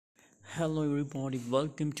Hello everybody,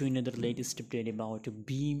 welcome to another latest update about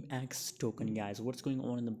BeamX token, guys. What's going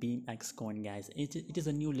on in the BeamX coin, guys? It is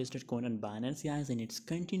a new listed coin on Binance, guys, and it's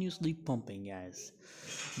continuously pumping, guys.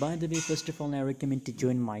 By the way, first of all, I recommend to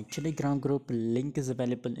join my Telegram group. Link is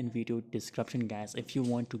available in video description, guys. If you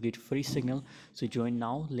want to get free signal, so join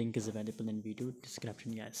now. Link is available in video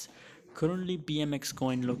description, guys. Currently BMX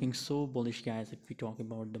coin looking so bullish, guys. If we talk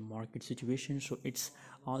about the market situation, so it's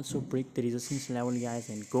also break the resistance level, guys,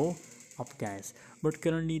 and go up, guys. But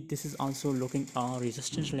currently this is also looking a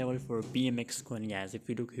resistance level for BMX coin, guys. If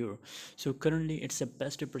we look here, so currently it's the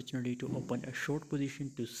best opportunity to open a short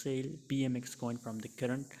position to sell BMX coin from the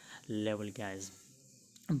current level, guys.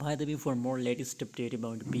 By the way, for more latest update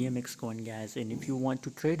about BMX coin, guys, and if you want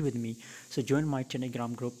to trade with me, so join my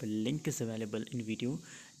Telegram group. Link is available in video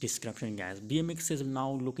description, guys. BMX is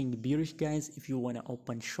now looking bearish, guys. If you want to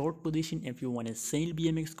open short position, if you want to sell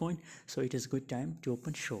BMX coin, so it is good time to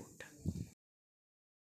open short.